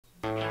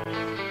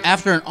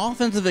After an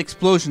offensive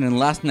explosion in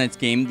last night's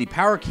game, the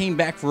Power came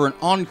back for an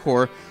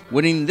encore,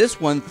 winning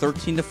this one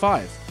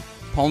 13-5.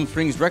 Palm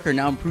Springs' record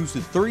now improves to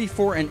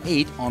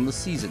 34-8 on the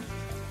season.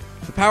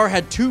 The Power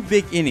had two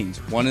big innings,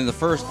 one in the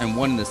first and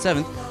one in the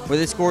seventh, where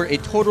they scored a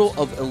total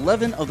of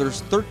 11 of their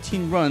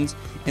 13 runs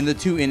in the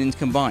two innings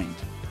combined.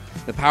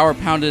 The Power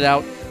pounded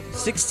out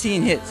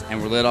 16 hits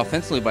and were led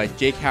offensively by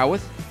Jake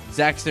Howarth,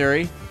 Zach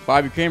Sari,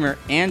 Bobby Kramer,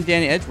 and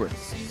Danny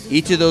Edgeworth.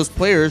 Each of those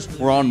players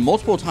were on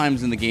multiple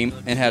times in the game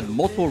and had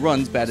multiple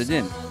runs batted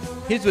in.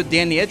 Here's what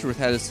Danny Edgeworth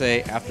had to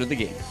say after the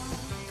game.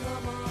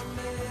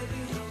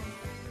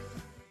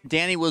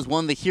 Danny was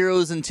one of the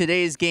heroes in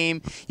today's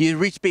game. He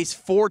reached base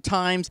 4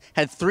 times,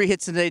 had 3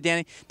 hits today,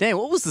 Danny. Danny,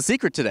 what was the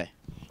secret today?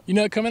 You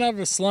know, coming out of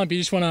a slump, you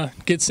just want to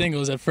get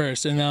singles at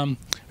first. And when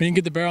you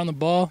get the barrel on the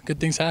ball, good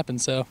things happen.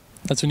 So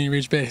that's when you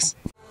reach base.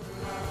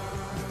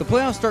 The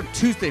playoffs start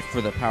Tuesday for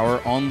the Power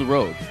on the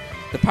road.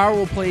 The Power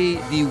will play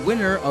the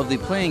winner of the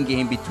playing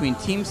game between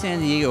Team San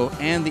Diego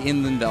and the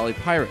Inland Valley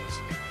Pirates.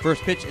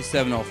 First pitch is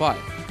 7:05.